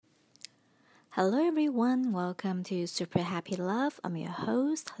Hello everyone, welcome to Super Happy Love. I'm your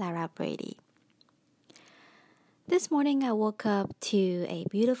host, Lara Brady. This morning I woke up to a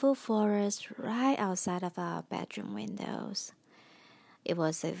beautiful forest right outside of our bedroom windows. It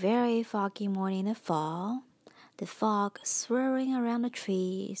was a very foggy morning in fall, the fog swirling around the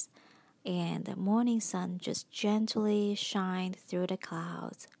trees, and the morning sun just gently shined through the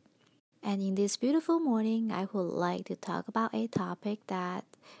clouds. And in this beautiful morning, I would like to talk about a topic that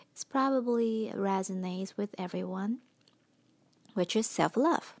probably resonates with everyone, which is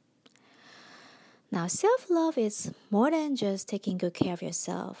self-love. Now, self-love is more than just taking good care of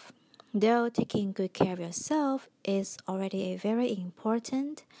yourself. Though taking good care of yourself is already a very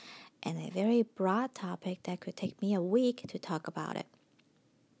important and a very broad topic that could take me a week to talk about it.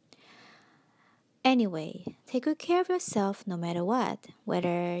 Anyway, take good care of yourself no matter what,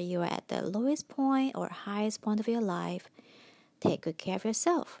 whether you're at the lowest point or highest point of your life, take good care of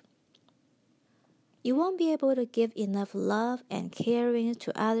yourself. You won't be able to give enough love and caring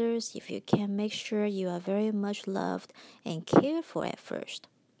to others if you can't make sure you are very much loved and cared for at first.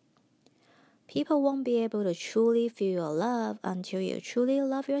 People won't be able to truly feel your love until you truly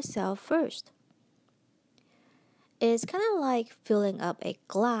love yourself first. It's kind of like filling up a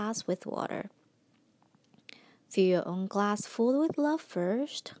glass with water. Fill your own glass full with love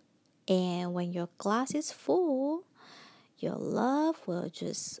first, and when your glass is full, your love will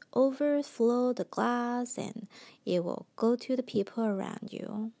just overflow the glass and it will go to the people around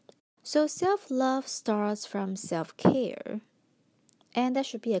you. So self-love starts from self-care. And that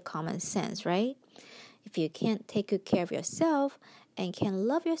should be a common sense, right? If you can't take good care of yourself and can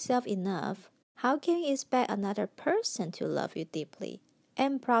love yourself enough, how can you expect another person to love you deeply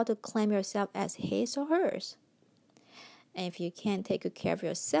and proud to claim yourself as his or hers? And if you can't take good care of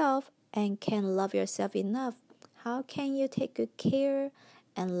yourself and can love yourself enough, how can you take good care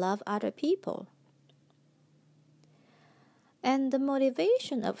and love other people? And the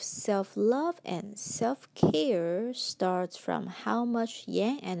motivation of self-love and self-care starts from how much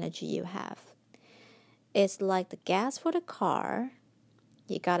yang energy you have. It's like the gas for the car.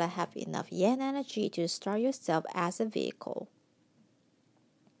 You gotta have enough yang energy to start yourself as a vehicle.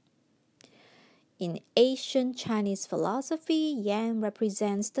 In ancient Chinese philosophy, yang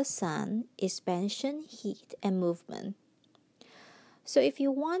represents the sun, expansion, heat, and movement. So if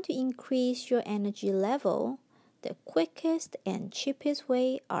you want to increase your energy level, the quickest and cheapest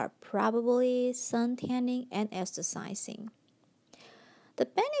way are probably sun tanning and exercising. The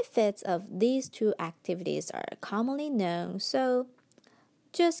benefits of these two activities are commonly known, so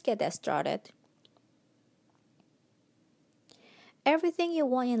just get that started. Everything you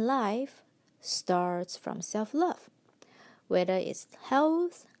want in life starts from self-love, whether it's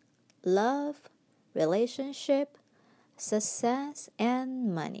health, love, relationship, success,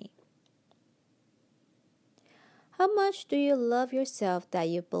 and money. How much do you love yourself that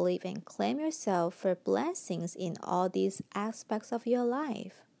you believe and claim yourself for blessings in all these aspects of your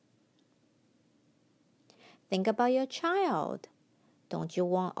life? Think about your child. Don't you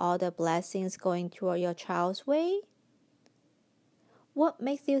want all the blessings going toward your child's way? What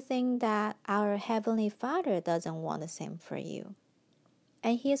makes you think that our Heavenly Father doesn't want the same for you?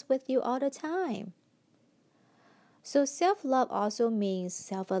 And He is with you all the time. So self-love also means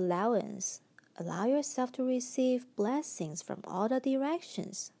self-allowance. Allow yourself to receive blessings from all the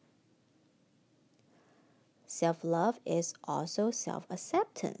directions. Self-love is also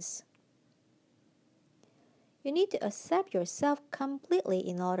self-acceptance. You need to accept yourself completely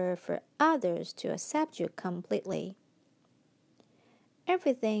in order for others to accept you completely.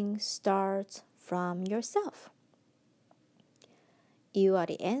 Everything starts from yourself. You are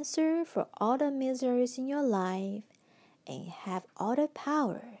the answer for all the miseries in your life and have all the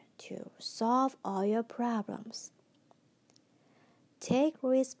power to solve all your problems. Take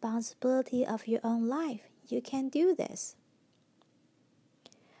responsibility of your own life. You can do this.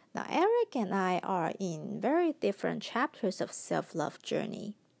 Now, Eric and I are in very different chapters of self-love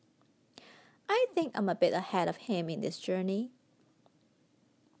journey. I think I'm a bit ahead of him in this journey.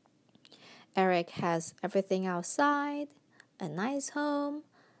 Eric has everything outside, a nice home,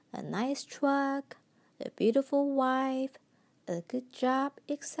 a nice truck, a beautiful wife, a good job,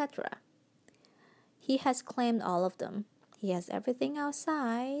 etc. He has claimed all of them. He has everything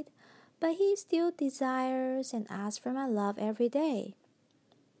outside, but he still desires and asks for my love every day.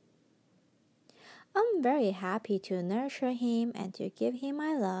 I'm very happy to nurture him and to give him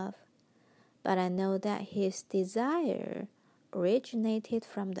my love, but I know that his desire originated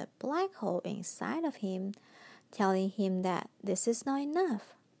from the black hole inside of him, telling him that this is not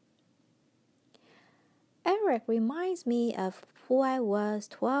enough. Eric reminds me of who I was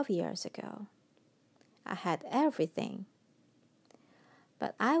 12 years ago. I had everything.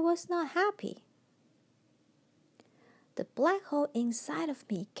 But I was not happy. The black hole inside of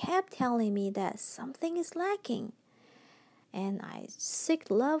me kept telling me that something is lacking. And I seek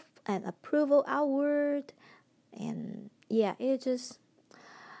love and approval outward. And yeah, it just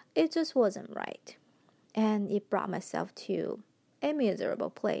wasn't right. And it brought myself to a miserable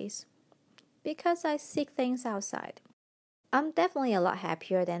place because I seek things outside. I'm definitely a lot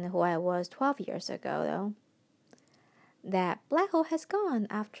happier than who I was 12 years ago, though. That black hole has gone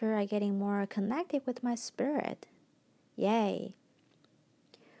after I getting more connected with my spirit. Yay.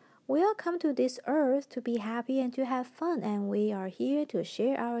 We all come to this earth to be happy and to have fun, and we are here to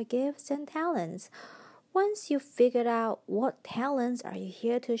share our gifts and talents. Once you figured out what talents are you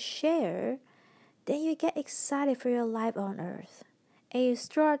here to share, then you get excited for your life on earth, and you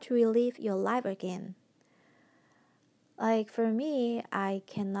start to relive your life again. Like for me, I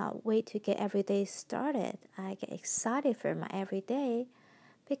cannot wait to get every day started. I get excited for my every day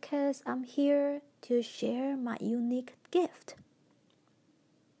because I'm here to share my unique gift.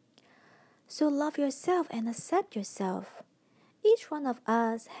 So love yourself and accept yourself. Each one of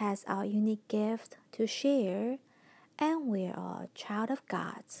us has our unique gift to share, and we're all a child of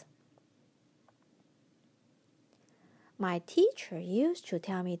God's. My teacher used to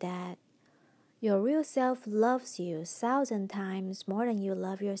tell me that your real self loves you 1,000 times more than you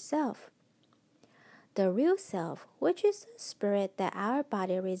love yourself. The real self, which is the spirit that our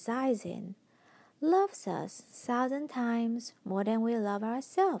body resides in, loves us 1,000 times more than we love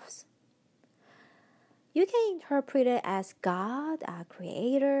ourselves. You can interpret it as God, our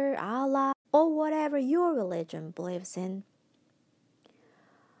Creator, Allah, or whatever your religion believes in.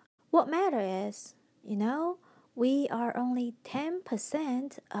 What matters is, we are only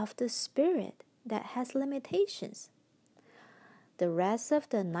 10% of the spirit that has limitations. The rest of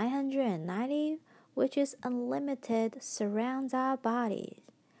the 990, which is unlimited, surrounds our bodies,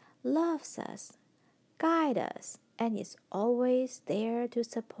 loves us, guides us, and is always there to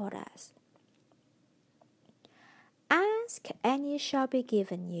support us. Ask, and it shall be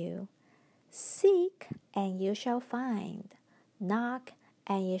given you. Seek, and you shall find. Knock,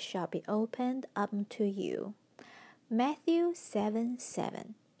 and it shall be opened unto you. Matthew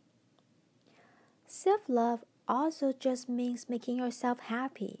 7:7. Self-love also just means making yourself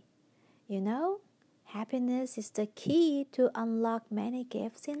happy. Happiness is the key to unlock many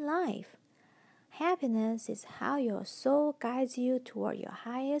gifts in life. Happiness is how your soul guides you toward your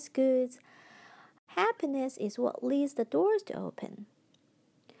highest goods. Happiness is what leads the doors to open.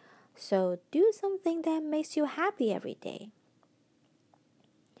 So do something that makes you happy every day.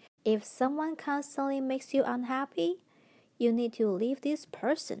 If someone constantly makes you unhappy, you need to leave this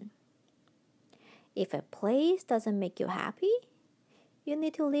person. If a place doesn't make you happy, you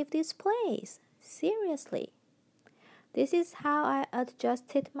need to leave this place. Seriously. This is how I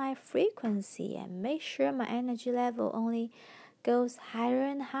adjusted my frequency and make sure my energy level only goes higher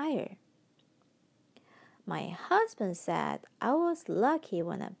and higher. My husband said I was lucky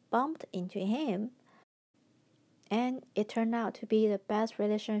when I bumped into him, and it turned out to be the best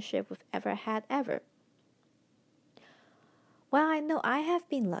relationship we've ever had ever. Well, I know I have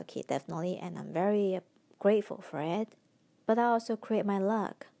been lucky, definitely, and I'm very grateful for it, but I also create my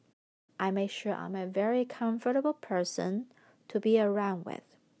luck. I make sure I'm a very comfortable person to be around with.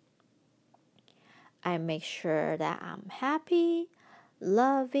 I make sure that I'm happy,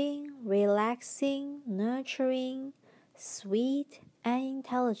 loving, relaxing, nurturing, sweet, and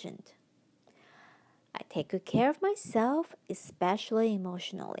intelligent. I take good care of myself, especially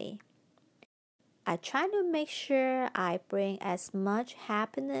emotionally. I try to make sure I bring as much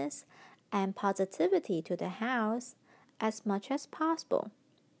happiness and positivity to the house as much as possible.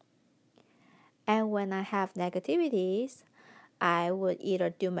 And when I have negativities, I would either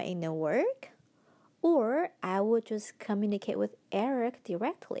do my inner work or I would just communicate with Eric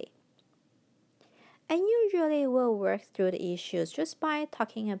directly. And usually we'll work through the issues just by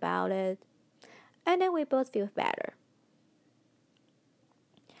talking about it, and then we both feel better.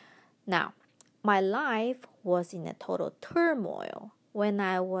 Now, my life was in a total turmoil when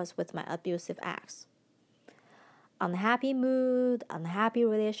I was with my abusive ex. Unhappy mood, unhappy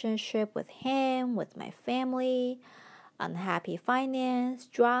relationship with him, with my family, unhappy finance,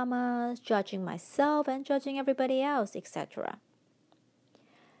 dramas, judging myself and judging everybody else, etc.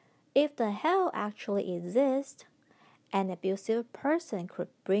 If the hell actually exists, an abusive person could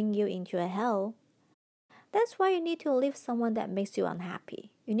bring you into a hell. That's why you need to leave someone that makes you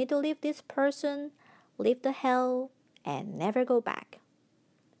unhappy. You need to leave this person, leave the hell, and never go back.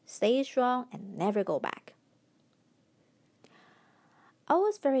 Stay strong and never go back. I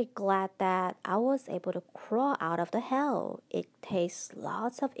was very glad that I was able to crawl out of the hell. It takes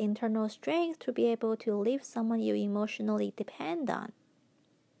lots of internal strength to be able to leave someone you emotionally depend on.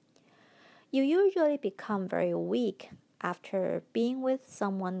 You usually become very weak after being with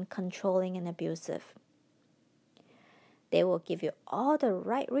someone controlling and abusive. They will give you all the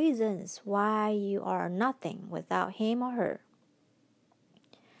right reasons why you are nothing without him or her.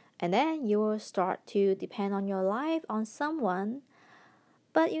 And then you will start to depend on your life on someone,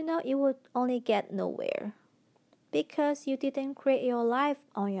 but you would only get nowhere because you didn't create your life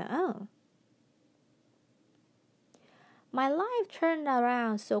on your own. My life turned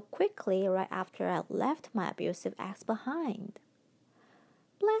around so quickly right after I left my abusive ex behind.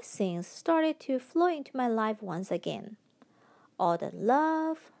 Blessings started to flow into my life once again. All the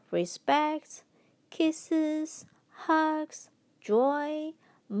love, respect, kisses, hugs, joy,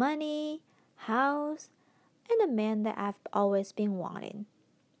 money, house, and a man that I've always been wanting.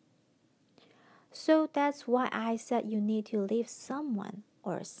 So that's why I said you need to leave someone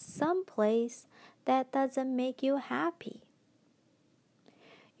or someplace that doesn't make you happy.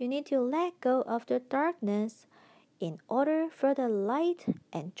 You need to let go of the darkness in order for the light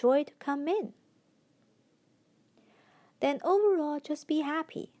and joy to come in. Then overall, just be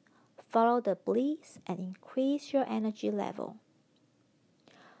happy. Follow the bliss and increase your energy level.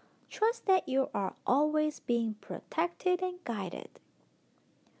 Trust that you are always being protected and guided.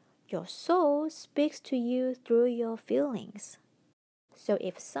 Your soul speaks to you through your feelings. So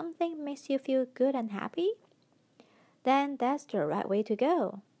if something makes you feel good and happy, then that's the right way to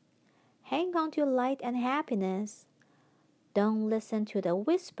go. Hang on to light and happiness. Don't listen to the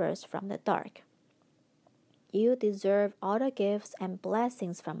whispers from the dark. You deserve all the gifts and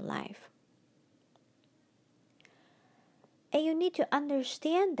blessings from life. And you need to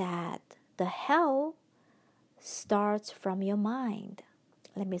understand that the hell starts from your mind.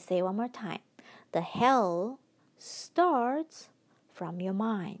 Let me say one more time. The hell starts from your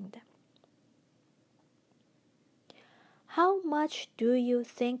mind. How much do you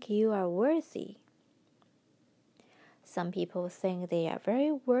think you are worthy? Some people think they are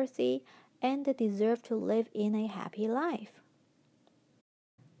very worthy and they deserve to live in a happy life.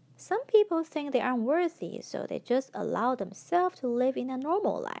 Some people think they aren't worthy, so they just allow themselves to live in a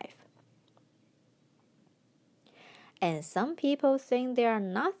normal life. And some people think they are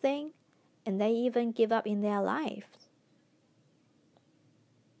nothing and they even give up in their lives.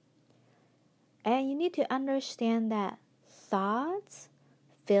 And you need to understand that thoughts,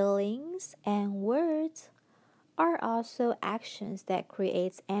 feelings, and words are also actions that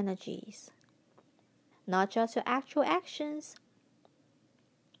creates energies. Not just your actual actions.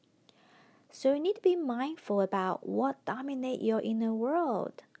 So you need to be mindful about what dominates your inner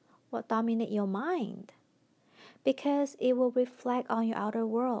world, what dominates your mind, because it will reflect on your outer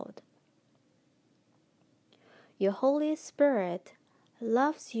world. Your Holy Spirit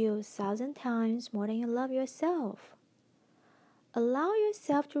loves you 1,000 times more than you love yourself. Allow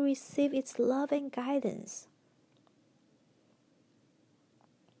yourself to receive its love and guidance.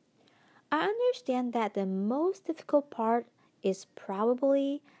 I understand that the most difficult part is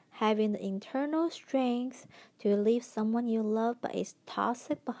probably having the internal strength to leave someone you love but is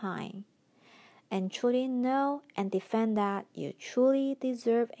toxic behind, and truly know and defend that you truly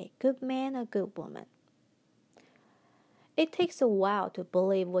deserve a good man or good woman. It takes a while to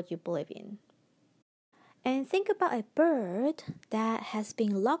believe what you believe in. And think about a bird that has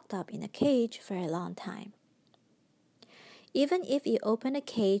been locked up in a cage for a long time. Even if you open the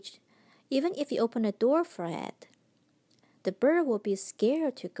door for it, the bird will be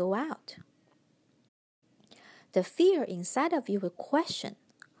scared to go out. The fear inside of you will question,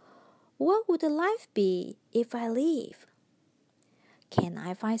 what would the life be if I leave? Can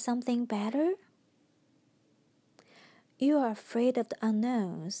I find something better? You are afraid of the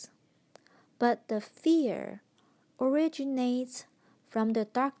unknowns, but the fear originates from the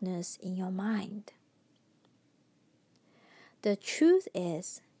darkness in your mind. The truth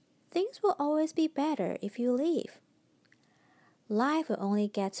is, things will always be better if you leave. Life will only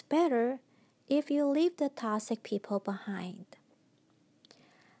get better if you leave the toxic people behind.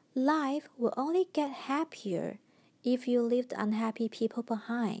 Life will only get happier if you leave the unhappy people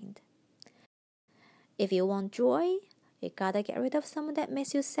behind. If you want joy, you gotta get rid of someone that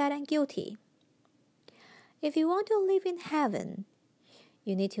makes you sad and guilty. If you want to live in heaven,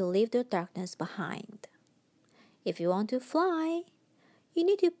 you need to leave the darkness behind. If you want to fly, you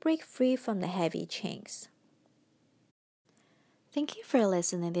need to break free from the heavy chains. Thank you for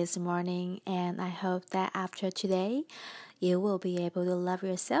listening this morning, and I hope that after today, you will be able to love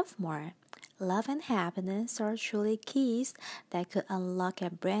yourself more, love and happiness are truly keys that could unlock a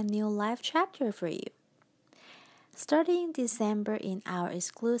brand new life chapter for you. Starting in December in our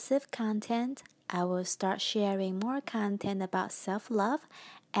exclusive content, I will start sharing more content about self-love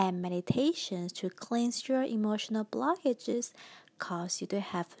and meditations to cleanse your emotional blockages, cause you to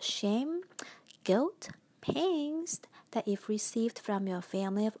have shame, guilt, pains that you've received from your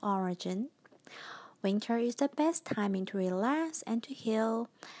family of origin. Winter is the best timing to relax and to heal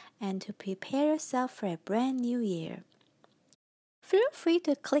and to prepare yourself for a brand new year. Feel free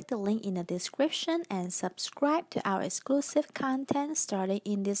to click the link in the description and subscribe to our exclusive content starting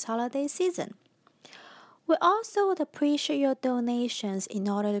in this holiday season. We also would appreciate your donations in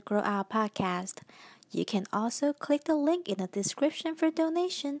order to grow our podcast. You can also click the link in the description for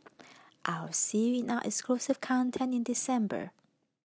donation. I'll see you in our exclusive content in December.